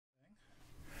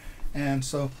And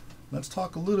so let's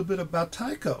talk a little bit about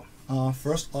taiko.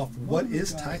 First off, what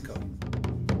is taiko?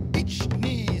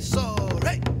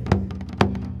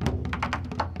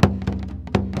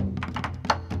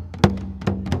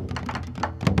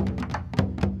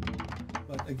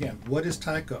 But again, what is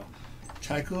taiko?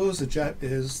 Taiko is the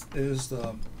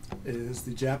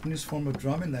Japanese form of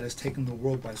drumming that has taken the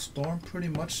world by storm. Pretty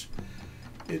much,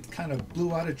 it kind of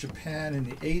blew out of Japan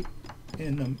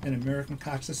in American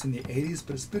consciousness in the 80s,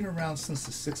 but it's been around since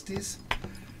the 60s.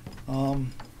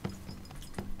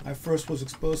 I first was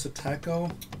exposed to taiko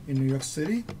in New York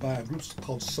City by a group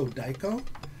called Daiko,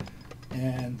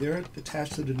 and they're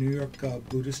attached to the New York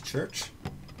Buddhist Church,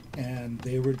 and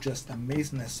they were just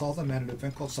amazing. I saw them at an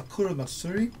event called Sakura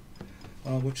Matsuri,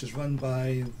 which is run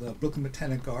by the Brooklyn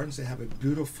Botanic Gardens. They have a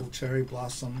beautiful cherry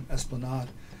blossom esplanade,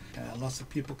 and lots of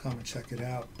people come and check it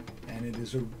out, and it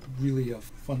is really a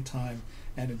fun time,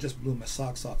 and it just blew my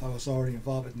socks off. I was already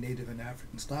involved with Native and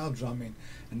African style drumming,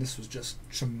 and this was just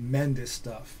tremendous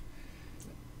stuff.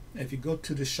 If you go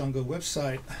to the Shango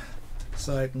website,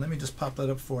 let me just pop that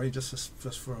up for you just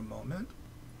for a moment.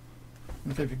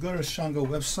 Okay, if you go to the Shango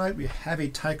website, we have a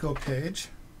taiko page,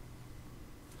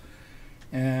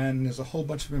 and there's a whole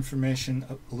bunch of information,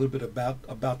 a little bit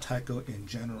about taiko in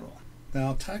general.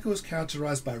 Now, taiko is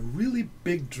characterized by really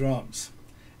big drums,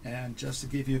 and just to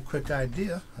give you a quick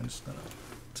idea, I'm just going to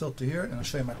tilt to here, and I'll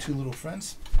show you my two little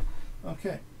friends.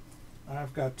 Okay,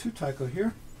 I've got two taiko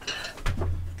here.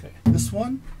 Okay, this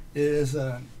one is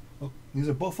these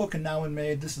are both Okinawan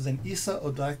made. This is an Isa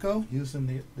Odaiko used in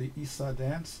the Isa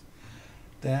dance.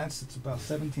 It's about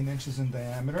 17 inches in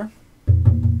diameter,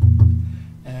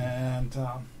 and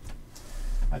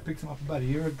I picked them up about a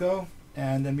year ago.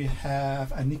 And then we have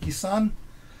Aniki-san,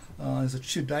 is a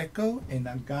Chudaiko, a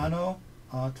Nagano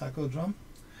taiko drum.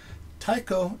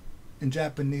 Taiko in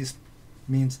Japanese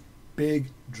means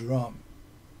big drum.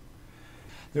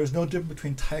 There's no difference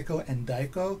between taiko and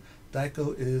daiko.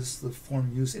 Daiko is the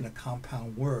form used in a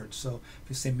compound word. So if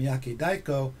you say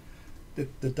Miyake-Daiko, the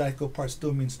daiko part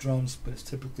still means drums, but it's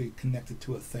typically connected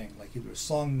to a thing, like either a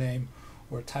song name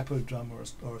or a type of drum or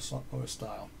a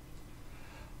style,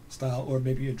 or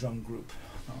maybe a drum group,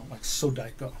 like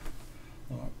Sodaiko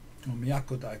or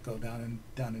Miyako-Daiko down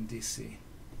in DC.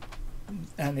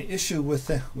 And the issue with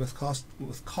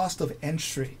cost of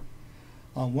entry,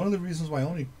 one of the reasons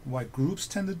why groups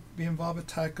tend to be involved with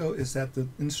taiko is that the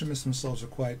instruments themselves are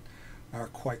quite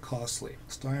costly,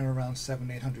 starting around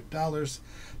 $700-800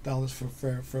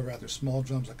 for rather small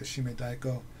drums like a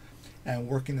shime-daiko, and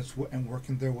working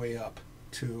their way up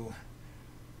to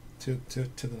the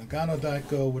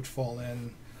Nagano-Daiko, which fall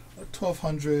in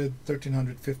 $1,200,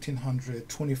 $1,300, $1,500,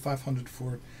 $2,500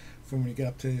 for when you get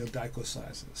up to daiko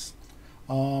sizes.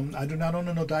 I do not own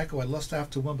a no-daiko. I lust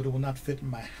after one, but it will not fit in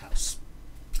my house.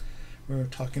 We're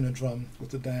talking a drum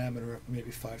with a diameter of maybe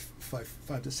 5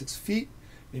 to 6 feet,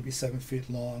 maybe 7 feet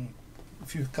long, a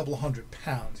couple of 100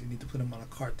 pounds. You need to put them on a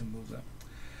cart to move them.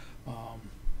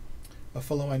 A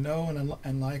fellow I know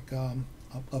and like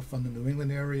up from the New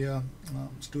England area,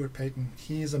 Stuart Payton,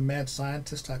 he's a mad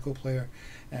scientist taiko player,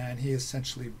 and he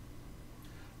essentially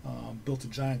built a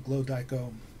giant glow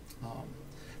daiko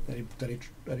that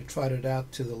he tried it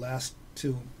out to the last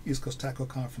two East Coast Taiko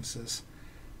conferences,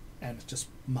 and it's just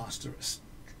monstrous,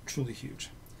 truly huge.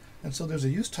 And so there's a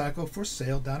used taiko for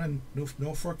sale down in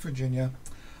Norfolk, Virginia,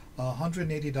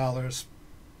 $180,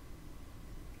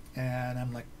 and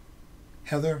I'm like,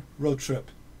 Heather, road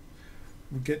trip,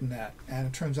 we're getting that. And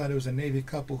it turns out it was a Navy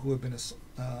couple who had been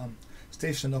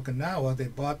stationed in Okinawa. They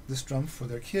bought this drum for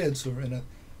their kids who were in a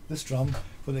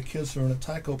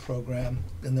taiko program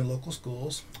in their local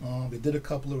schools. They did a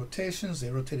couple of rotations. They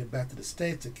rotated back to the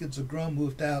States. The kids are grown,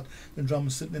 moved out. The drum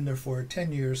was sitting in there for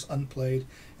 10 years, unplayed,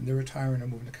 and they're retiring or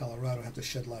moving to Colorado, have to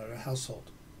shed a lot of their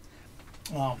household.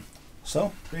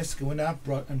 So basically went out,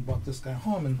 brought this guy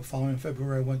home, and the following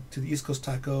February I went to the East Coast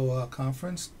Taiko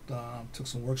conference, took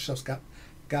some workshops, got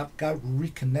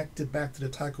reconnected back to the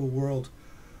taiko world,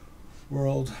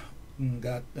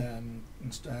 and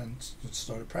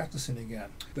started practicing again.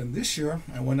 Then this year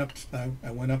I went up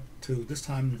to this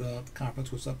time the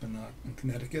conference was up in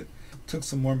Connecticut. Took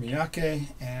some more miyake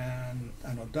and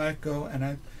daiko, and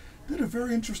I did a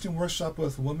very interesting workshop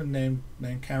with a woman named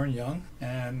Karen Young,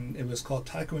 and it was called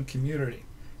Taiko and Community.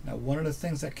 Now, one of the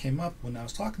things that came up when I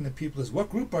was talking to people is, what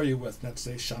group are you with? And I'd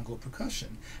say Shango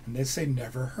Percussion, and they'd say,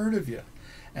 never heard of you.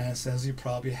 And it says, you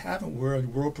probably haven't. We're a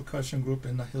world percussion group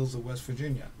in the hills of West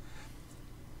Virginia.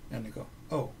 And they go,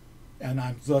 oh, and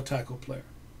I'm the taiko player.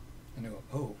 And they go,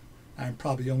 oh, I'm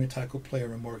probably the only taiko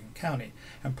player in Morgan County.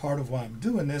 And part of why I'm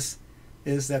doing this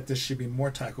is that there should be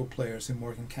more taiko players in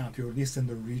Morgan County, or at least in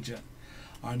the region.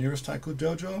 Our nearest taiko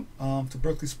dojo to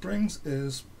Berkeley Springs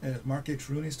is Mark H.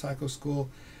 Rooney's taiko school,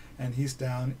 and he's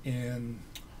down in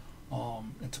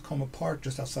Tacoma Park,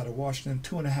 just outside of Washington,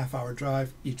 2.5-hour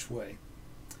drive each way.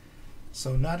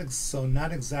 So not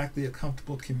exactly a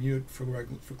comfortable commute for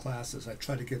classes. I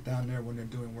try to get down there when they're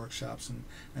doing workshops and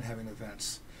having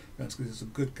events. Because he's a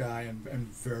good guy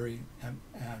and very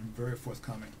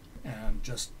forthcoming, and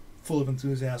just full of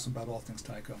enthusiasm about all things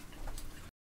taiko.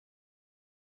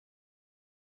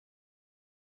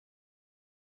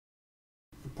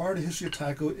 The part of the history of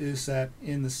taiko is that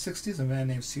in the 60s, a man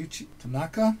named Seiichi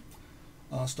Tanaka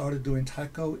started doing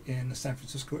taiko in the San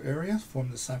Francisco area,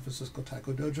 formed the San Francisco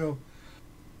Taiko Dojo.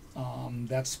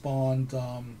 That spawned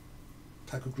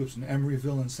taiko groups in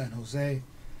Emeryville and San Jose.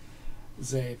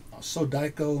 So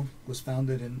Daiko was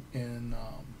founded on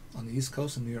the East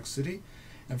Coast in New York City,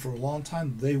 and for a long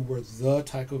time they were the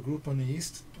taiko group on the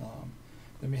East.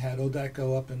 Then we had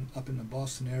O-Daiko up in the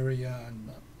Boston area,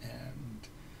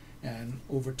 and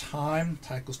over time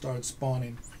taiko started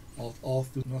spawning all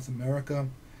through North America,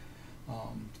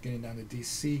 getting down to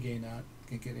DC, getting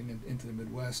into the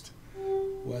Midwest,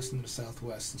 West and the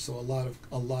Southwest. And so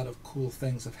a lot of cool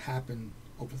things have happened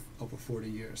over 40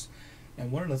 years. And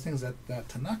one of the things that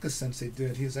Tanaka Sensei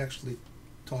did, he's actually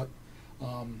taught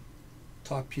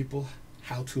people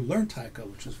how to learn taiko,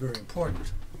 which is very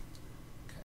important.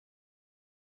 Okay.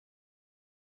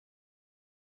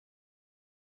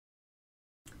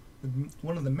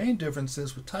 One of the main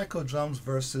differences with taiko drums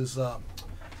versus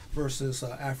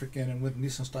African and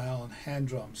Lebanese style and hand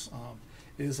drums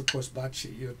is, of course,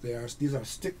 bachi. These are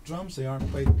stick drums. They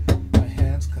aren't played by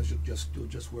hands because you'll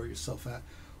just wear yourself out.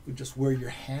 You just wear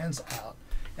your hands out.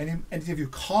 And if you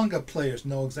conga players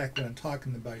know exactly what I'm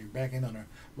talking about, you're banging on a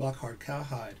rock hard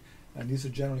cowhide, and these are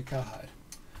generally cowhide.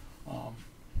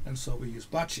 And so we use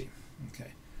bachi.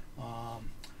 Okay.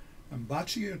 And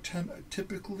bachi are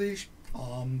typically,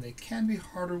 they can be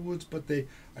harder woods, but they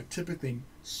are typically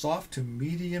soft to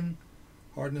medium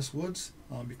hardness woods,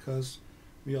 because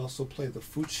we also play the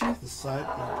fuchi, the side,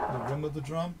 the rim of the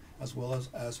drum, as well as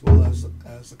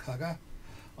the kaga.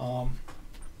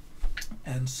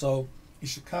 And so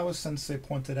Ishikawa Sensei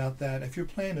pointed out that if you're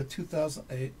playing a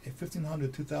 $1,500,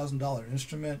 $2,000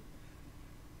 instrument,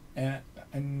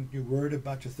 and you're worried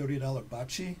about your $30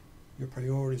 bachi, your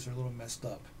priorities are a little messed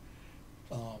up.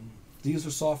 These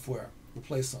are software.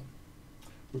 Replace them.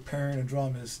 Repairing a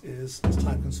drum is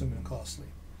time consuming and costly.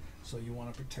 So you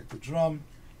want to protect the drum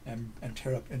and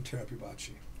tear up your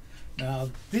bachi. Now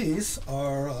these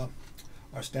are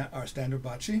our standard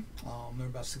bachi. They're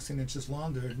about 16 inches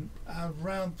long. They're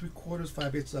around 3/4,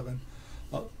 5/8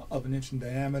 of an inch in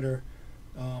diameter,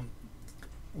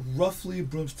 roughly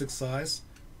broomstick size.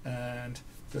 And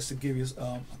just to give you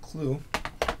a clue,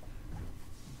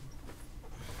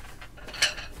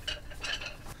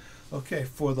 okay,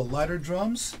 for the lighter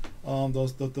drums,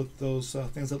 those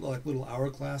things that look like little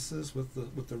hourglasses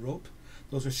with the rope,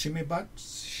 those are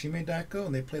Yama-Daiko,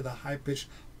 and they play the high-pitched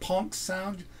ponk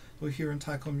sound you'll hear in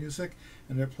taiko music,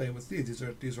 and they're playing with these.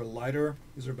 These are lighter.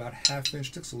 These are about 1/2 inch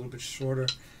sticks, a little bit shorter,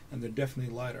 and they're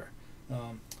definitely lighter.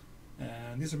 And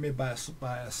these are made by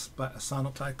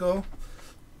Asano Taiko.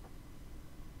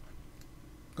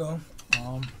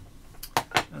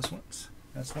 That's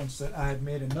once that I had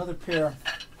made another pair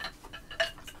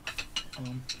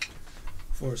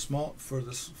for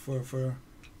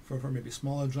maybe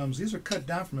smaller drums. These are cut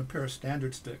down from a pair of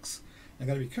standard sticks. I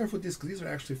got to be careful with these because these are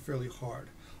actually fairly hard.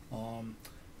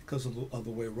 Because of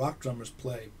the way rock drummers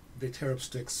play, they tear up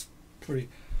sticks pretty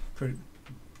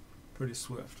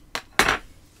swift.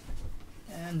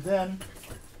 And then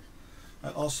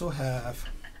I also have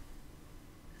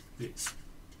these.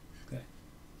 Okay,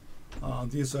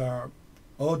 these are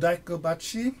O-Daiko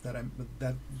bachi that I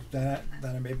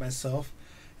made myself,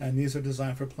 and these are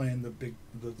designed for playing the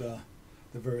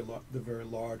very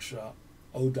large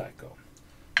O-Daiko.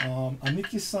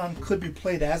 Aniki-san could be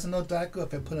played as an O-Daiko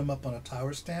if I put him up on a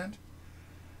tower stand,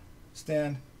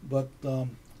 but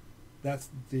that's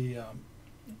the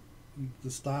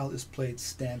style is played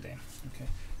standing. Okay,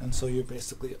 and so you're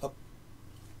basically up,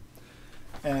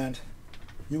 and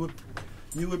you would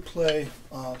play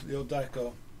the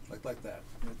O-Daiko like that.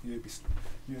 You'd be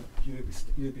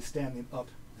standing up,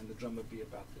 and the drum would be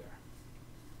about there.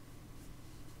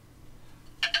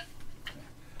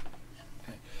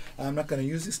 Okay. I'm not going to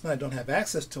use this now. I don't have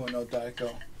access to an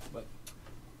O-Daiko, but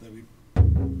there we.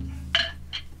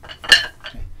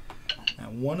 Okay.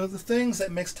 And one of the things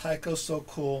that makes taiko so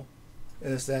cool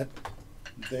is that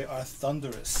they are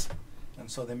thunderous,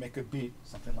 and so they make a beat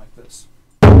something like this.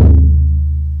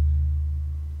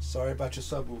 Sorry about your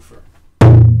subwoofer.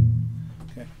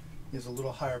 Okay, he's a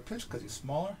little higher pitch because he's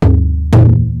smaller.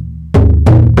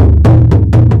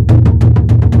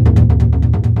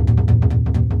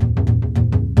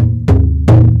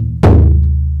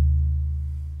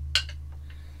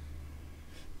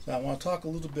 So I want to talk a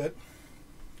little bit.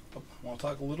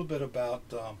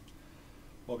 About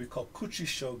what we call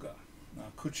Kuchishoga.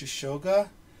 Now, Kuchishoga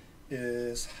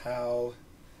is how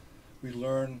we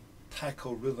learn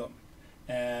Taiko rhythm.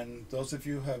 And those of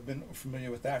you who have been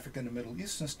familiar with African and Middle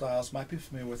Eastern styles might be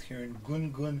familiar with hearing gun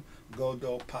gun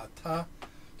godo pata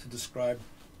to describe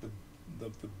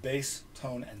the bass,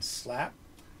 tone, and slap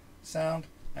sound.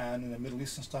 And in the Middle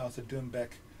Eastern styles, the dumbek,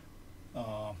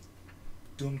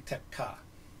 dum tek ka.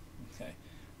 Okay,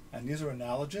 and these are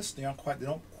analogous. They don't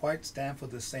quite stand for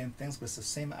the same things, but it's the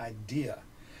same idea.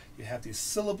 You have these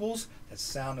syllables that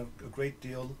sound a great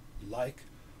deal like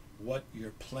what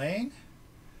you're playing,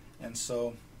 and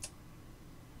so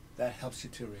that helps you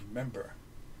to remember.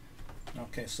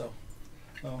 Okay, so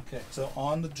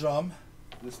on the drum,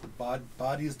 the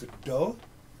body is the do.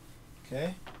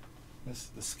 Okay, this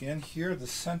the skin here, the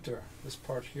center, this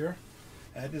part here,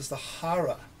 that is the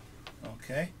hara.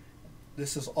 Okay,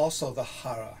 this is also the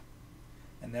hara,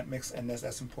 and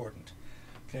that's important.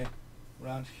 Okay,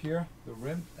 around here, the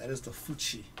rim, that is the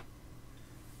fuchi.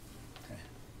 Okay,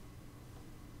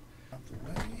 out the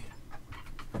way.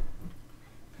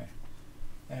 Okay,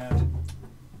 and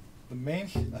the main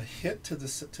hit to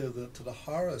the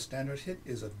hara, a standard hit,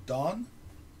 is a don.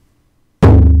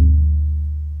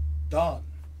 Don.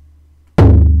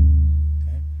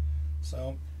 Okay,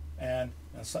 so and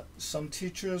some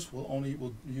teachers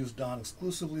will use don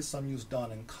exclusively. Some use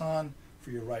don and con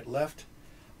for your right left.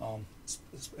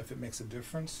 If it makes a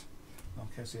difference.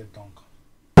 Okay, so you have don.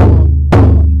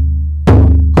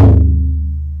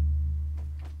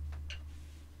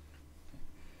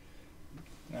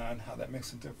 And how that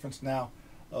makes a difference. Now,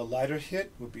 a lighter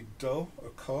hit would be do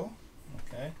or ko.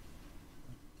 Okay.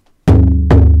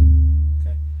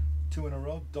 Okay. 2 in a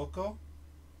row. Doko.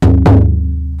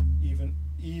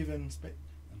 Even space.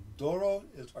 And doro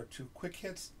are 2 quick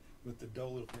hits with the do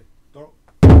little quick. Doro.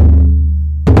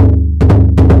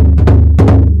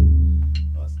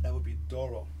 No, that would be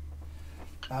doro.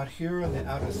 Out here in the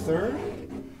outer third,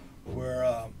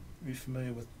 we're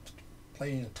familiar with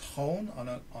playing a tone on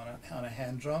a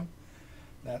hand drum.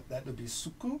 That would be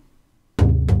suku.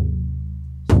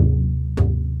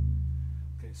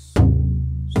 Okay, su,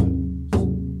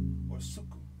 or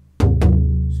suku.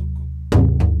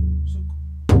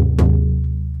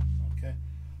 Okay,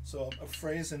 so a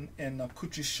phrase in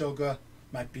Kuchishoga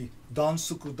might be don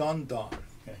suku don don.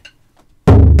 Okay,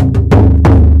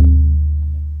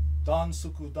 don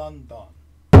suku don don.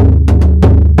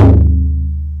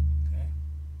 Okay,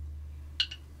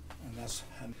 and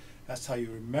that's how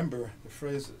you remember the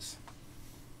phrases.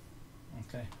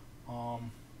 Okay,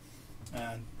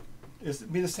 and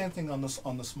it'd be the same thing on the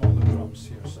smaller drums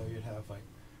here. So you'd have like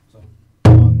don,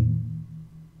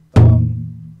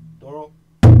 doro,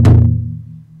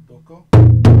 doko,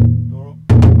 doro,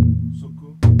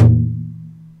 suku.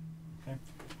 Okay,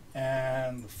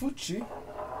 and the fuchi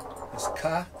is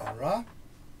ka and ra,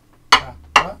 ka,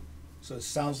 ra. So it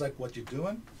sounds like what you're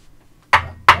doing.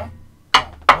 Ka, ra,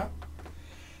 ka, ra.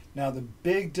 Now the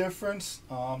big difference,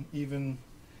 even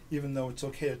though it's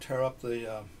okay to tear up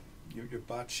the your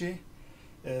bachi,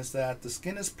 is that the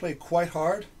skin is played quite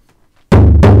hard.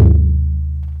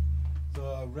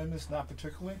 The rim is not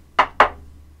particularly.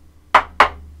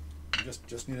 You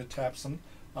just need to tap some.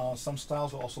 Some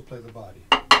styles will also play the body.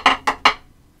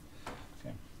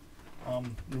 Okay.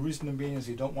 The reason being is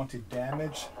you don't want to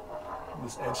damage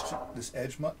this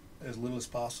edge as little as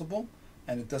possible,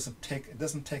 and it doesn't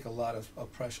take a lot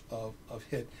of pressure of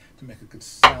hit to make a good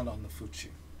sound on the fuchi.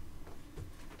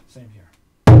 Same here.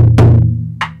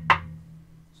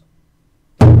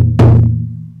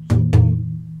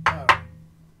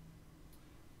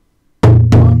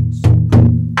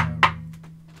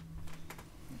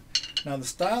 Now the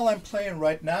style I'm playing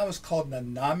right now is called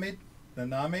naname-uchi.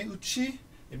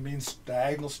 It means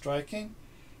diagonal striking.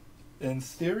 In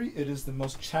theory, it is the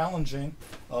most challenging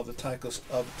of the taiko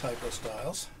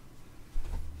styles.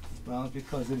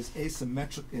 Because it is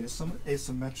asymmetric. It is somewhat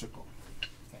asymmetrical.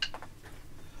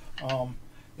 Okay.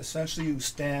 Essentially, you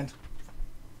stand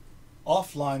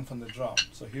offline from the drum.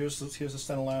 So here's the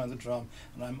center line on the drum,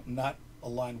 and I'm not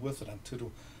aligned with it. I'm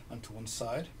to one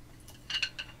side.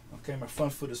 Okay, my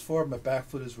front foot is forward, my back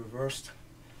foot is reversed.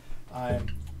 I'm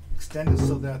extended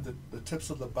so that the tips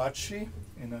of the bachi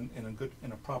in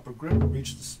a proper grip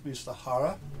reach the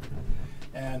hara,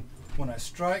 and when I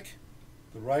strike,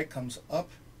 the right comes up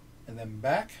and then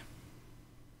back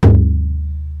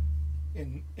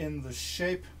in the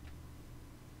shape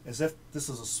as if this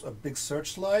is a big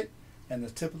searchlight and the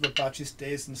tip of the bachi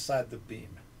stays inside the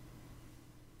beam.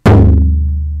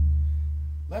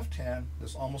 Left hand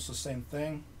is almost the same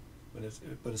thing, but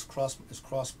it's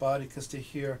cross body. Kiste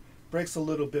here breaks a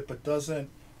little bit but doesn't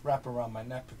wrap around my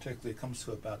neck particularly. It comes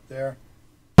to about there.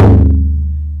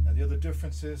 Now the other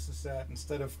difference is that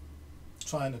instead of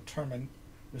trying to turn my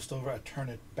wrist over, I turn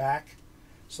it back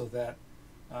so that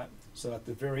at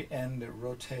the very end it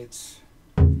rotates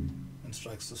and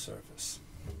strikes the surface.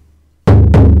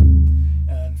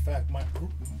 And in fact, Mark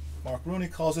Rooney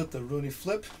calls it the Rooney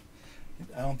flip.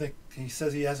 I don't think, he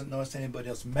says he hasn't noticed anybody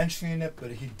else mentioning it,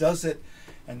 but he does it,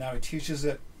 and now he teaches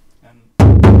it, and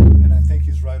I think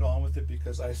he's right on with it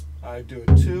because I do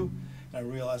it too, and I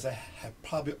realize I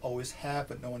probably always have,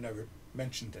 but no one ever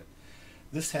mentioned it.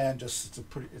 This hand it's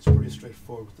pretty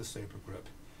straightforward with the saber grip.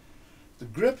 The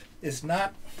grip is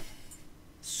not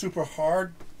super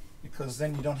hard because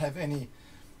then you don't have any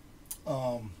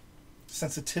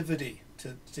sensitivity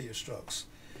to your strokes.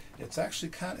 It's actually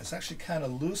kind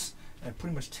of loose, and it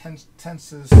pretty much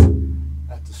tenses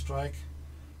at the strike.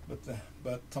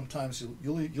 But sometimes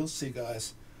you'll see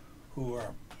guys who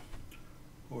are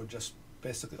just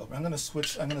basically open. I'm gonna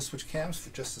switch cams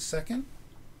for just a second,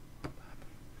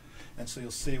 and so you'll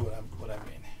see what I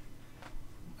mean.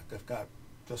 Like I've got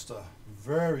just a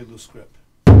very loose grip.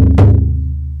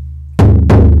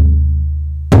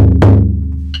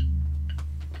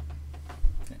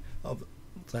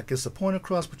 That gets the point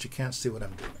across, but you can't see what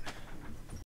I'm doing.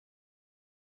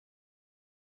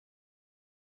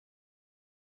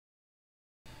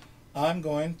 I'm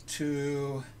going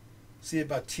to see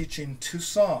about teaching 2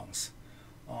 songs.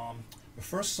 The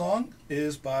first song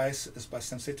is by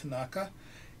Sensei Tanaka.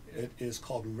 It is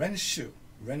called Renshu.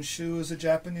 Renshu is a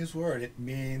Japanese word. It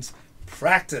means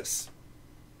practice.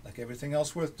 Like everything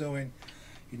else worth doing,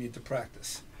 you need to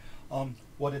practice.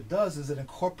 What it does is it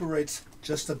incorporates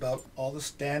just about all the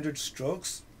standard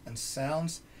strokes and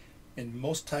sounds in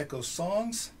most taiko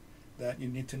songs that you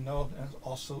need to know, and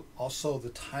also the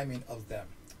timing of them.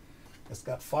 It's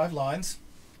got 5 lines,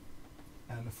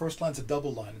 and the first line's a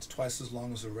double line. It's twice as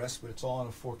long as the rest, but it's all on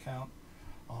a 4 count.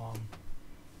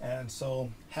 And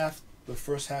so the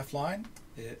first half line,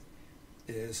 it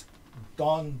is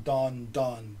don, don,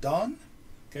 don, don.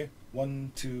 Okay,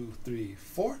 1, 2, 3,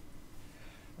 4.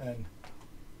 And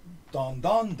don,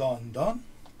 don, don, don.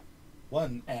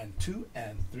 1 and 2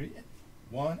 and 3.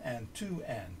 1 and 2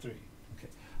 and 3. Okay.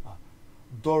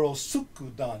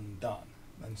 Dorosuku dan dan.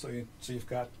 And so you've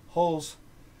got wholes,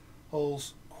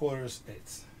 quarters,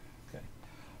 eighths. Okay.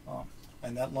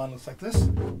 And that line looks like this.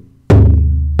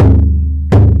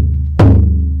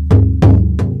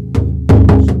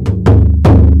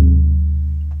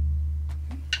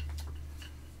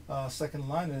 Second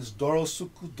line is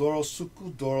dorosuku,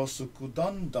 dorosuku, dorosuku,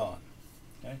 dan dan.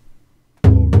 Okay.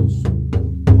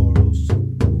 Dorosuku,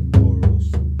 dorosuku,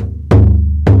 dorosuku,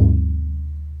 dan dan.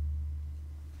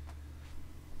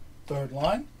 Third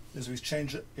line is we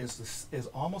change it is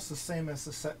almost the same as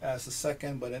the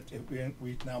second, but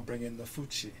we now bring in the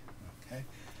fuchi. Okay.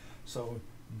 So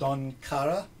don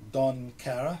kara, don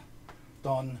kara,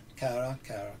 don kara,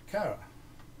 kara, kara.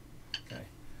 Okay.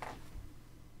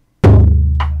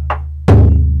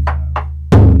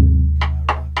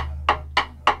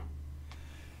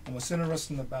 And what's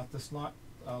interesting about this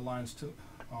lines 3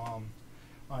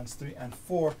 and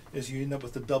 4 is you end up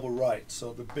with the double right.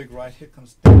 So the big right hit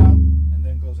comes down and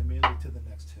then goes immediately to the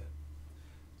next hit.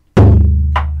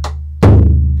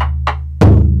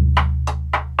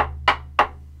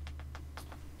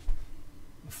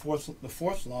 The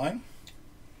fourth line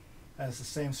has the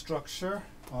same structure,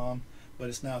 but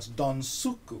it's don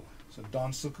suku. So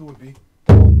don suku would be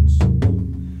don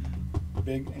suku,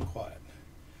 big and quiet.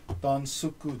 Don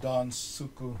suku, don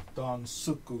suku, don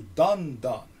suku, don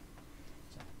don.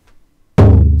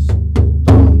 Don suku,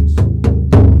 don suku,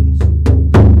 don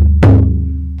suku, don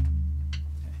don.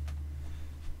 Okay.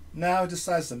 Now it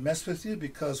decides to mess with you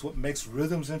because what makes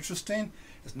rhythms interesting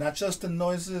is not just the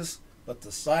noises, but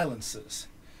the silences.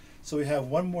 So we have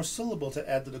one more syllable to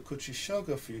add to the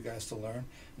Kuchishoga for you guys to learn,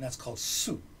 and that's called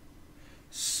su.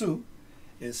 Su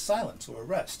is silence or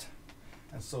rest.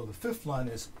 And so the fifth line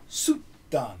is su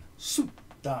dan, su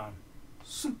dan,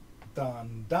 su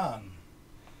dan dan,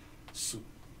 su.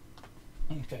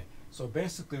 Okay, so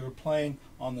basically we're playing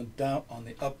on the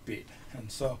upbeat.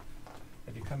 And so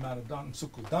if you come out of dan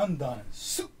suku dan dan,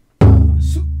 su dan,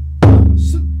 su dan,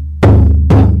 su dan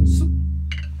dan, su.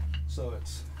 So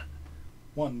it's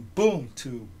 1 boom,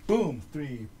 2 boom,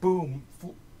 3 boom,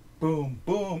 boom,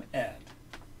 boom, and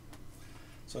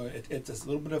So it's a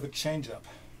little bit of a change up.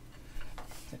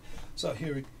 Okay. So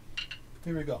here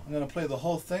we go. I'm going to play the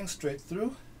whole thing straight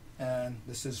through, and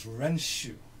this is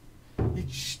Renshu.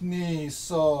 Ich, ni,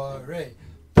 so, re,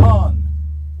 don,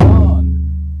 don,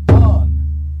 don,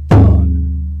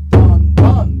 don, don,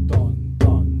 don, don,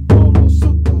 don, do, ro,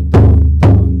 su, do, don,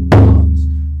 don, dons,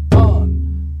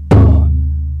 don,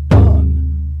 don,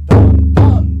 don, don,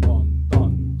 don, don,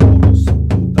 don, do, ro, su,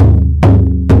 do, don,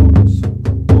 don, do, ro, su,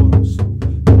 do, ro, su,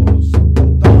 do, ro, su,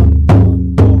 do, don,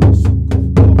 don, do, ro, su, do,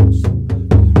 ro, su,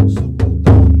 do, ro, su, do,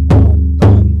 don, don, don,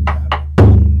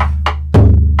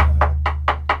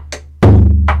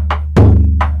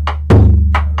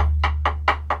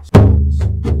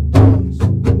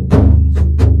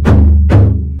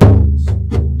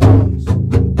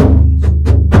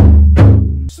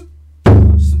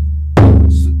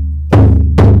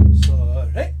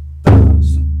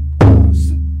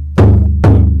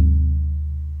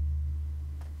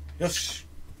 yes.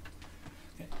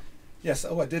 Okay. Yes,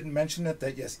 oh, I didn't mention it,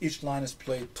 that yes, each line is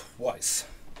played twice.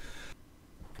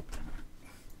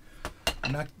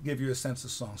 And that give you a sense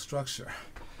of song structure.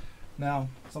 Now,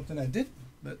 something I did,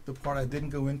 but the part I didn't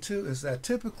go into is that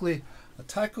typically a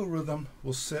taiko rhythm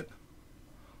will sit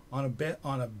on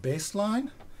a bass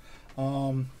line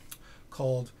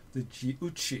called the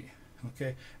ji-uchi.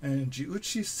 Okay, and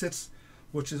ji-uchi sits,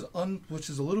 which is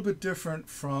a little bit different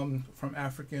from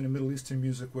African and Middle Eastern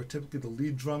music, where typically the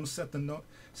lead drums set the note,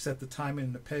 set the timing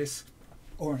and the pace,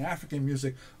 or in African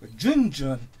music, a jun,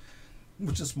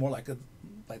 which is more like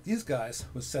these guys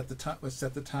would set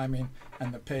the timing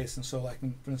and the pace. And so, like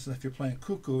for instance, if you're playing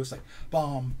cuckoo, it's like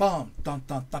bam bam don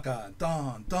don taka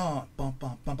don don bam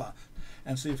bam bam bam,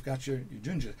 and so you've got your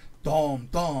junja don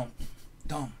don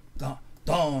don don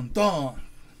don don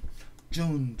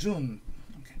jun jun.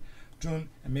 June,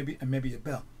 and maybe a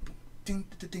bell. Ding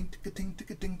ding ding ding ding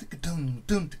ding ding ding ding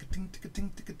ding ding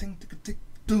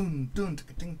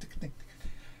ding ding.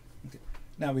 Okay.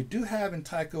 Now we do have in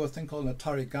taiko a thing called an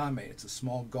tarigame. It's a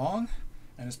small gong,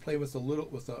 and it's played with a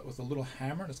little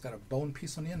hammer. It's got a bone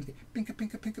piece on the end. Pinka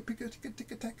pinka pinka pinka.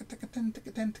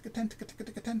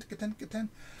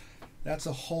 That's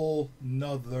a whole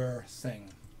nother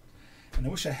thing. And I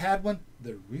wish I had one.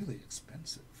 They're really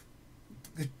expensive.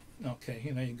 Okay,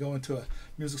 you know, you go into a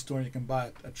music store and you can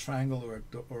buy a triangle or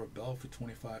a bell for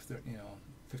 25, 30, you know,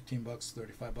 $15, $35.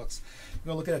 You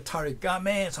go look at a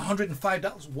tarigame, it's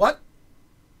 $105. What?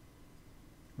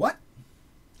 What?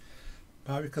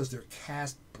 Probably because they're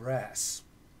cast brass,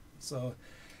 so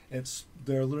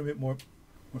they're a little bit more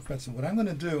expensive. What I'm going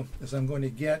to do is I'm going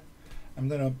to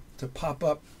pop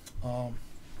up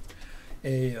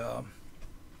a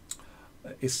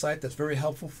site that's very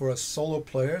helpful for us solo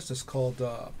players. It's called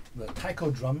the Taiko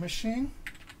Drum Machine.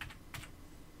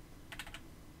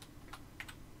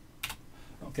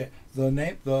 Okay,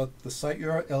 the site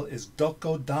URL is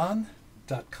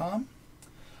dokodan.com.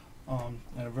 And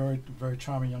a very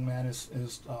charming young man has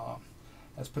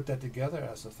put that together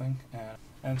as a thing,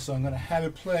 and so I'm going to have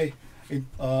it play a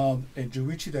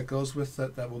juichi that goes with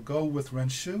that will go with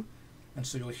Renshu, and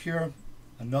so you'll hear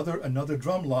another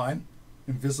drum line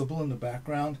invisible in the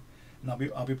background, and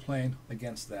I'll be playing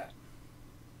against that.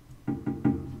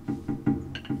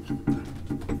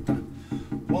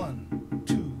 1,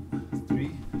 2,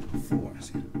 3, 4.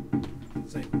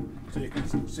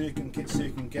 So you can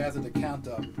gather the count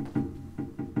up.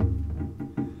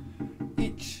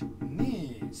 Ich,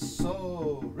 ni,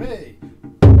 so, re.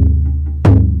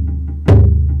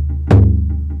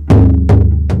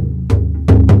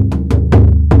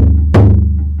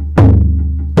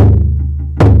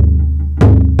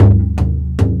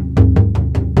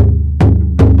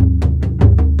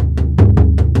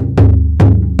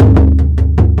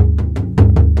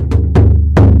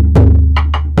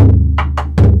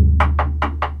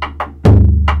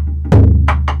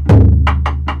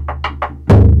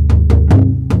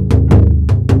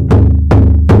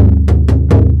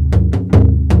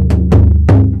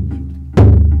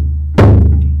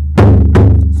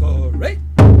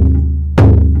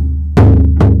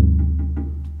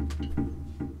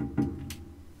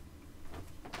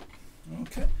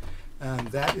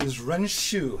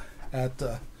 Renshu at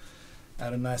a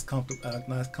nice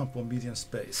comfortable medium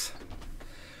space.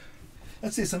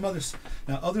 Let's see some others.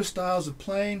 Now, other styles of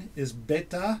playing is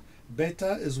beta.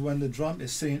 Beta is when the drum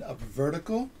is sitting up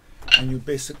vertical, and you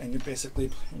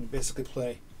basically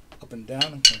play up and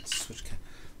down. Let's switch.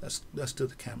 Let's do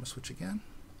the camera switch again.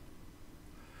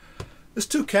 This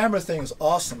 2-camera thing is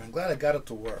awesome. I'm glad I got it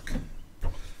to work.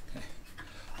 Okay.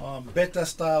 Beta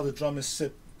style, the drum is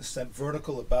set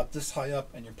vertical about this high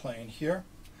up, and you're playing here.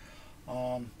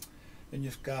 Then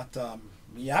you've got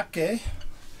miyake,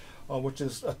 which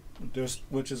is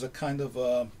a kind of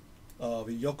a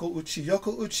yoko-uchi.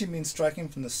 Yoko-uchi means striking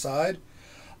from the side.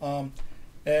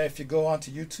 If you go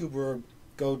onto YouTube or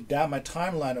go down my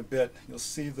timeline a bit, you'll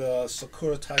see the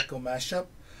Sakura Taiko mashup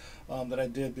that I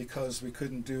did because we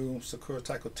couldn't do Sakura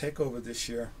Taiko Takeover this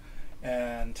year,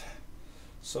 and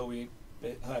so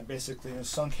basically the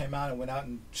son came out and went out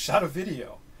and shot a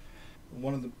video.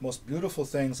 One of the most beautiful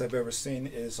things I've ever seen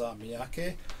is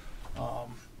miyake.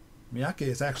 Miyake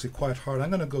is actually quite hard. I'm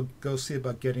going to go see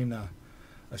about getting a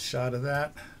shot of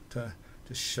that to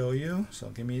show you.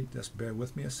 So just bear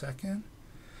with me a second.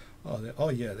 Oh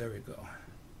yeah, there we go.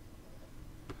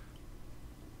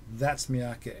 That's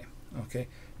miyake. Okay.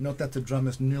 Note that the drum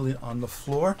is nearly on the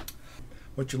floor.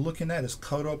 What you're looking at is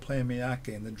koto playing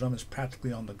miyake, and the drum is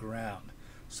practically on the ground.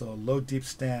 So low, deep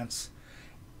stance.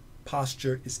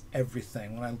 Posture is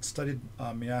everything. When I studied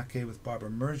miyake with Barbara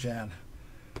Merjan,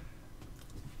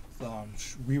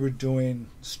 we were doing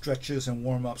stretches and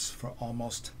warm-ups for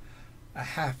almost a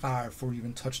half hour before we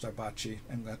even touched our bachi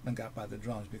and got by the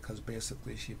drums, because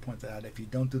basically she pointed out if you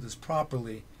don't do this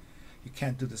properly, you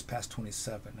can't do this past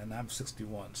 27, and I'm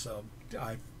 61, so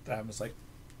I was like,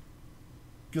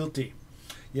 guilty.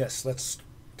 Yes, let's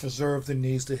preserve the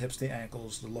knees, the hips, the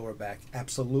ankles, the lower back.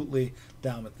 Absolutely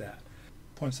down with that.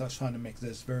 Points I was trying to make,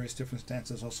 there's various different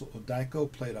stances. Also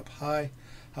odaiko, played up high.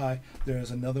 There's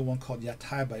another one called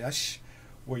yatai bayashi,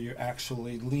 where you're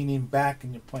actually leaning back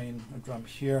and you're playing a drum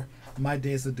here. My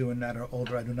days of doing that are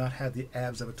older. I do not have the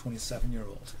abs of a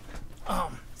 27-year-old.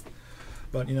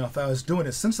 But you know, if I was doing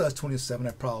it since I was 27,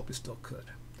 I probably still could.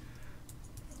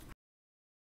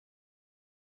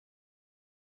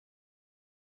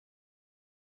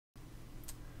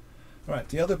 All right,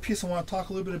 the other piece I want to talk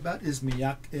a little bit about is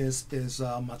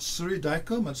Matsuri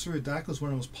Daiko. Matsuri Daiko is one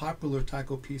of the most popular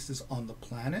taiko pieces on the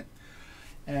planet.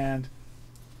 And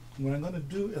what I'm going to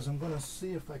do is I'm going to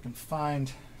see if I can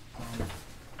find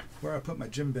where I put my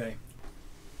djembe.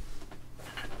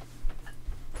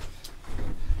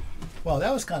 Well,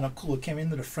 that was kind of cool. It came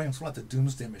into the frame, so like the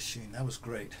Doomsday Machine. That was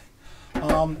great.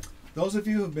 Those of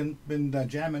you who have been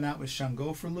jamming out with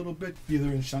Shango for a little bit, either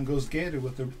in Shango's gate or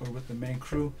with the main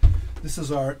crew, this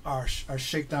is our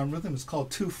shakedown rhythm. It's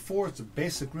called 2/4. It's a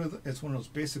basic rhythm. It's one of those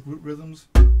basic root rhythms.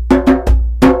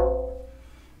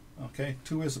 Okay,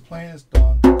 2 ways of playing is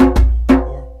don, 4.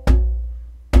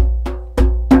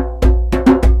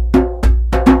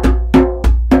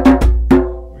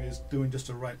 Where he's doing just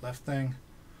a right-left thing.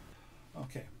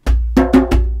 Okay.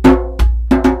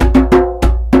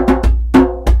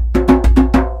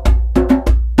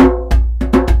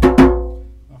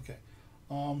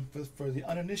 For the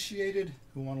uninitiated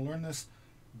who want to learn this,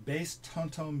 bass, tone,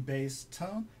 tone, bass,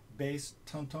 tone, bass,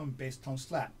 tone, tone, bass, tone,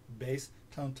 slap, bass,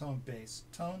 tone, tone, bass,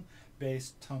 tone,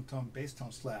 bass, tone, tone, bass,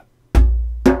 tone, slap.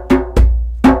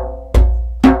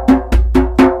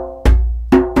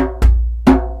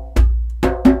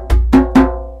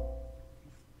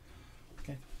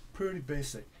 Okay, pretty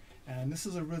basic. And this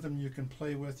is a rhythm you can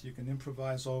play with, you can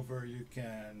improvise over, you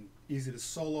can easy to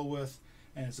solo with.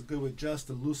 And it's a good way just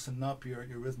to loosen up your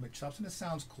rhythmic chops, and it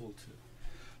sounds cool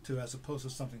too, as opposed to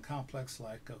something complex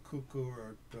like kuku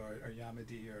or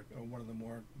yamadi or one of the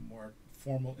more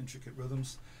formal, intricate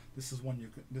rhythms. This is one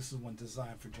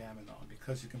designed for jamming on,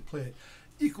 because you can play it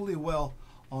equally well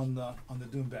on the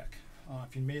doumbek.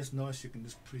 If you may have noticed, you can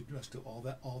just pretty much do all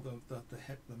the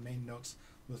main notes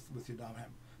with your dom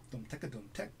ham. Dum tek dum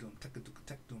tek dum tek dum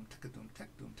tek dum tek dum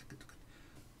tek dum tek dum.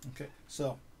 Okay,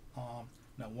 so.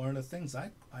 Now, one of the things I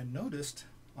noticed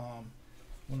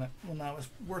when I was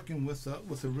working with a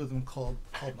rhythm called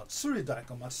Matsuri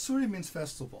Daiko. Matsuri means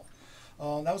festival.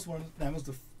 That was one of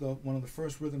the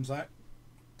first rhythms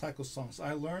taiko songs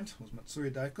I learned was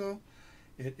Matsuri Daiko.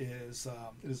 It is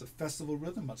a festival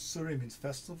rhythm. Matsuri means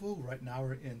festival. Right now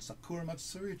we're in Sakura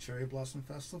Matsuri, Cherry Blossom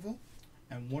Festival.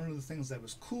 And one of the things that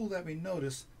was cool that I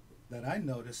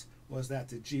noticed was that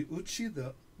the ji-uchi,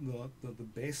 the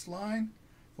bass line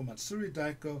for Matsuri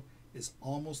Daiko, is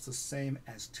almost the same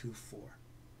as 2/4.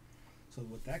 So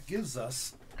what that gives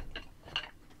us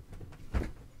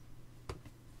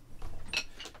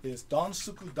is don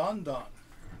suku don don.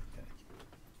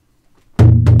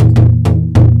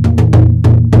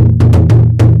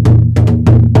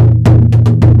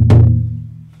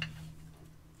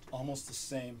 Almost the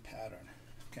same pattern.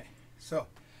 Okay, so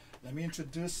let me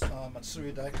introduce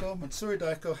Matsuri Daiko. Matsuri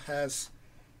Daiko has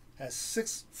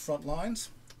 6 front lines.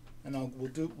 And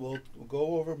we'll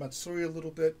go over Matsuri a little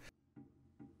bit.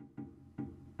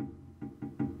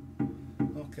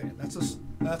 Okay, that's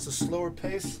a slower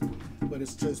pace, but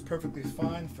it's just perfectly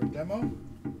fine for demo.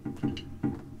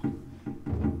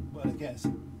 But again,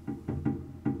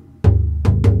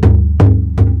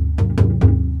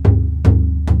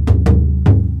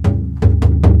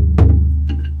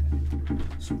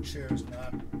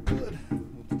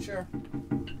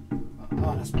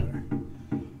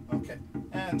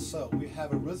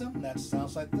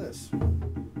 sounds like this.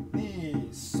 Ni,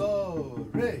 so,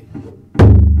 re.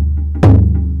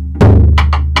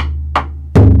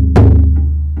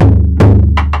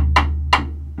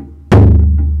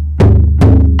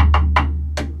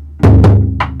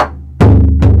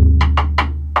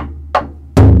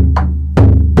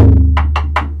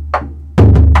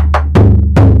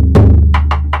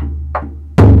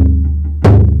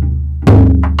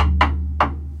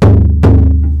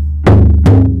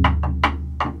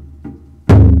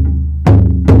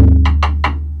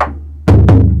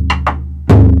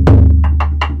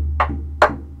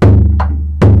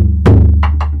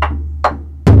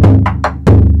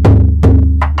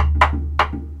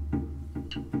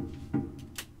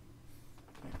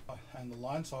 And the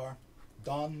lines are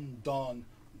don, don,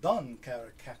 don, kara,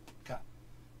 ka, ka.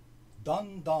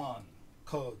 Don, don,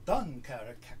 ko, don,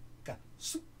 kara, ka, ka.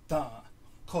 Su, don,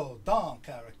 ko, don,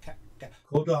 kara, ka, ka.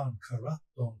 Ko, don, kara,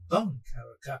 don,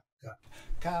 kara, ka, ka.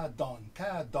 Ka, don,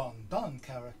 don,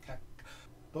 kara, ka, ka.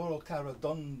 Doro, kara,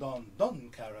 don,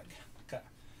 kara, ka, ka.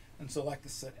 And so, like I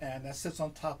said, and that sits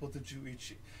on top of the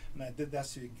juichi. And I did that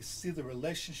so you can see the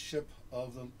relationship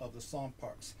of the song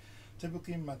parts.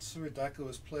 Typically, Matsuri Daiko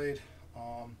is played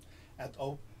at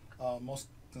most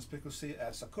conspicuously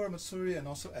at Sakura Matsuri and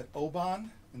also at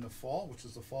Oban in the fall, which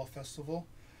is the fall festival.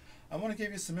 I want to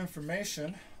give you some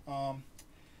information.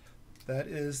 That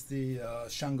is the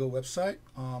Shango website,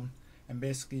 and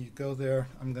basically you go there.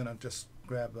 I'm gonna just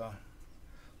grab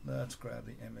let's grab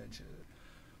the image.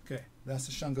 Okay, that's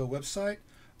the Shango website.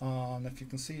 If you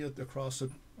can see it across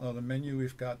the menu,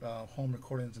 we've got home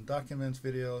recordings and documents,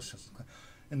 videos.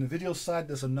 In the video side,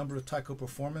 there's a number of taiko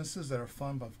performances that are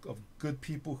fun of good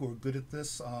people who are good at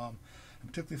this. I'm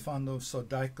particularly fond of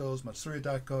Daikos, Matsuri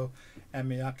Daiko,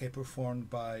 and Miyake performed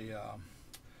by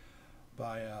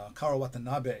Karo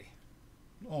Watanabe.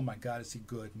 Oh my God, is he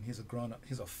good? And he's a grown-up.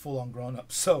 He's a full-on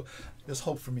grown-up. So there's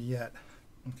hope for me yet.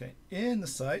 Okay, in the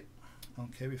site,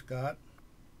 okay, we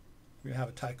have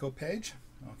a taiko page.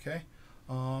 Okay,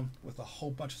 with a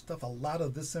whole bunch of stuff. A lot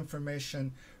of this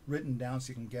information written down so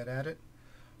you can get at it.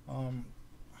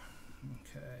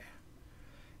 Okay,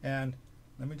 and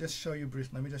let me just show you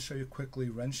briefly. Let me just show you quickly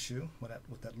Renshu, what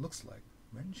that looks like.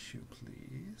 Renshu,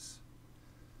 please.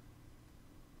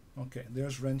 Okay,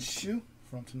 there's Renshu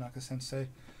from Tanaka Sensei.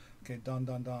 Okay, don.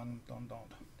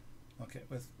 Okay,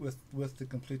 with the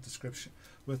complete description,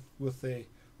 with the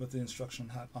instruction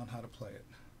on how to play it.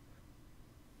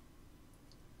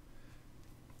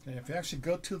 Okay, if you actually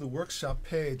go to the workshop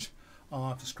page,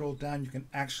 if you scroll down, you can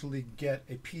actually get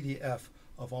a PDF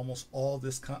of almost all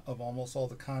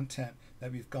the content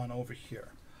that we've gone over here.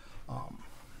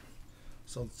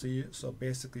 So you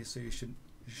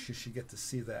should get to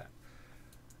see that.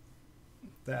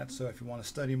 So if you want to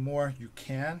study more, you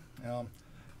can.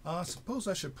 I suppose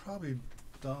I should probably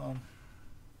play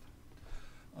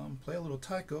a little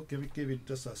taiko. Give you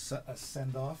just a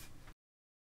send off.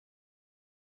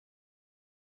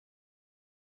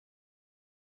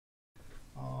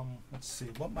 Let's see,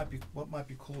 what might be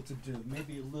cool to do.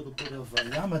 Maybe a little bit of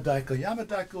Yama-Daiko.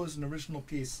 Yama-Daiko is an original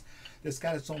piece that's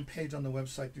got its own page on the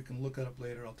website. You can look it up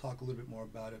later. I'll talk a little bit more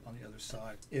about it on the other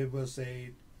side. It was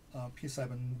a piece I've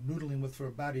been noodling with for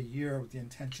about a year with the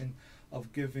intention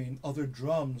of giving other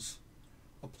drums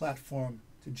a platform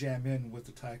to jam in with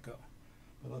the taiko.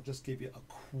 But I'll just give you a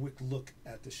quick look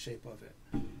at the shape of it.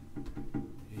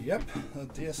 Yep, the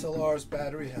DSLR's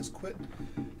battery has quit,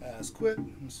 and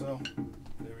so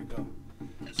there we go.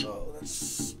 So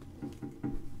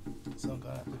I'm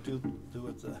gonna have to do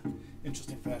it the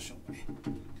interesting fashion way.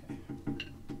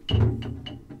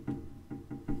 Okay.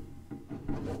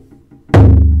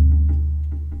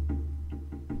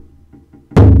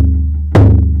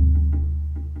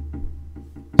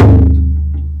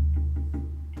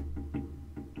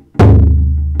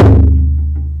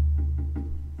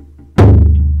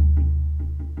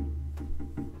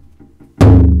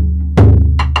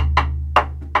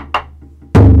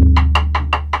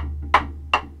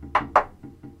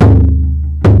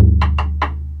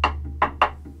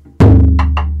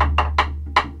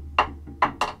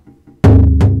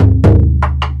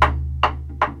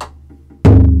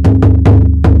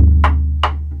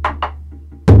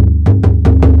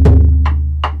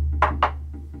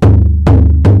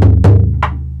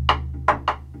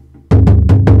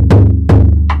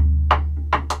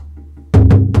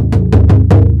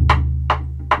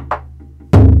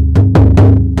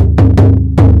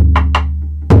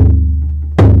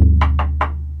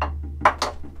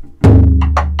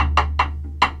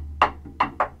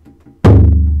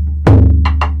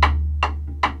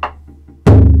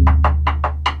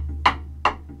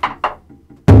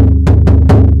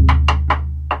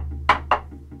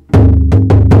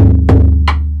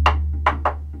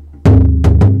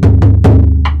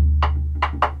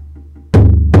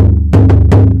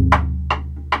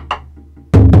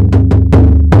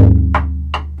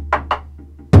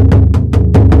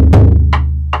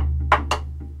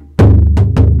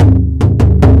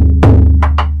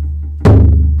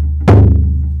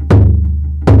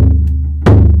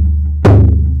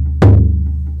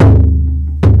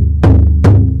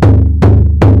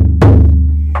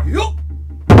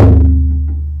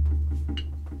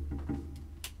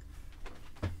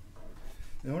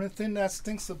 The only thing that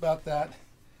stinks about that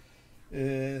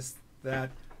is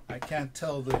that I can't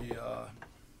tell the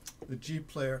G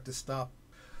player to stop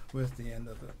with the end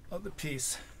of the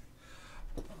piece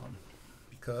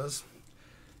because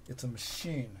it's a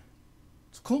machine.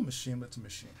 It's a cool machine, but it's a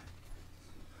machine.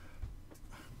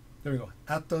 There we go.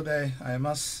 Ato de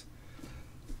aimasu.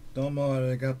 Domo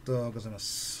arigato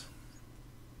gozaimasu.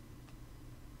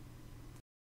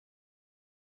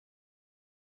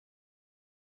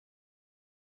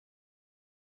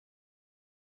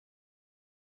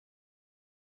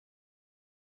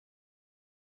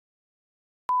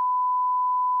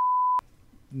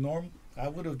 I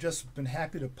would have just been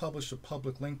happy to publish a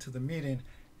public link to the meeting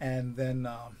and then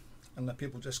and let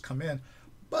people just come in.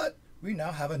 But we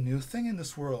now have a new thing in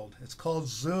this world. It's called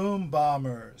Zoom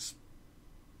bombers.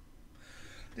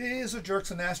 These are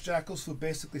jerks and ass jackals who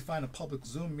basically find a public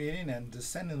Zoom meeting and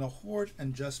descend in a horde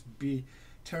and just be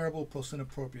terrible, post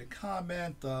inappropriate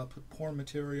comment, put porn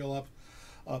material up,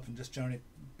 and just generally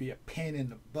be a pain in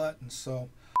the butt. And so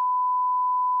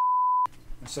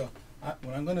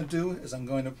what I'm going to do is I'm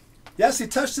going to... Yes, he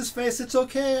touched his face. It's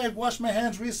okay. I've washed my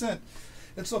hands recent.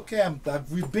 It's okay.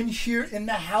 We've been here in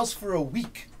the house for a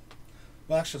week.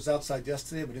 Well, actually, I was outside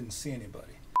yesterday, but didn't see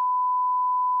anybody.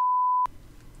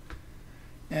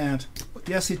 And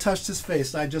yes, he touched his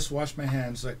face. I just washed my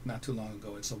hands like not too long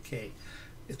ago. It's okay.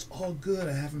 It's all good.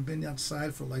 I haven't been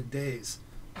outside for like days.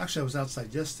 Actually, I was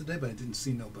outside yesterday, but I didn't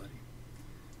see nobody.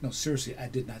 No, seriously, I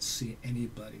did not see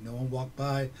anybody. No one walked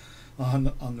by on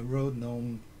the road.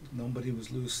 Nobody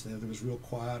was loose there. It was real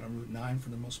quiet on Route 9 for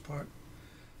the most part.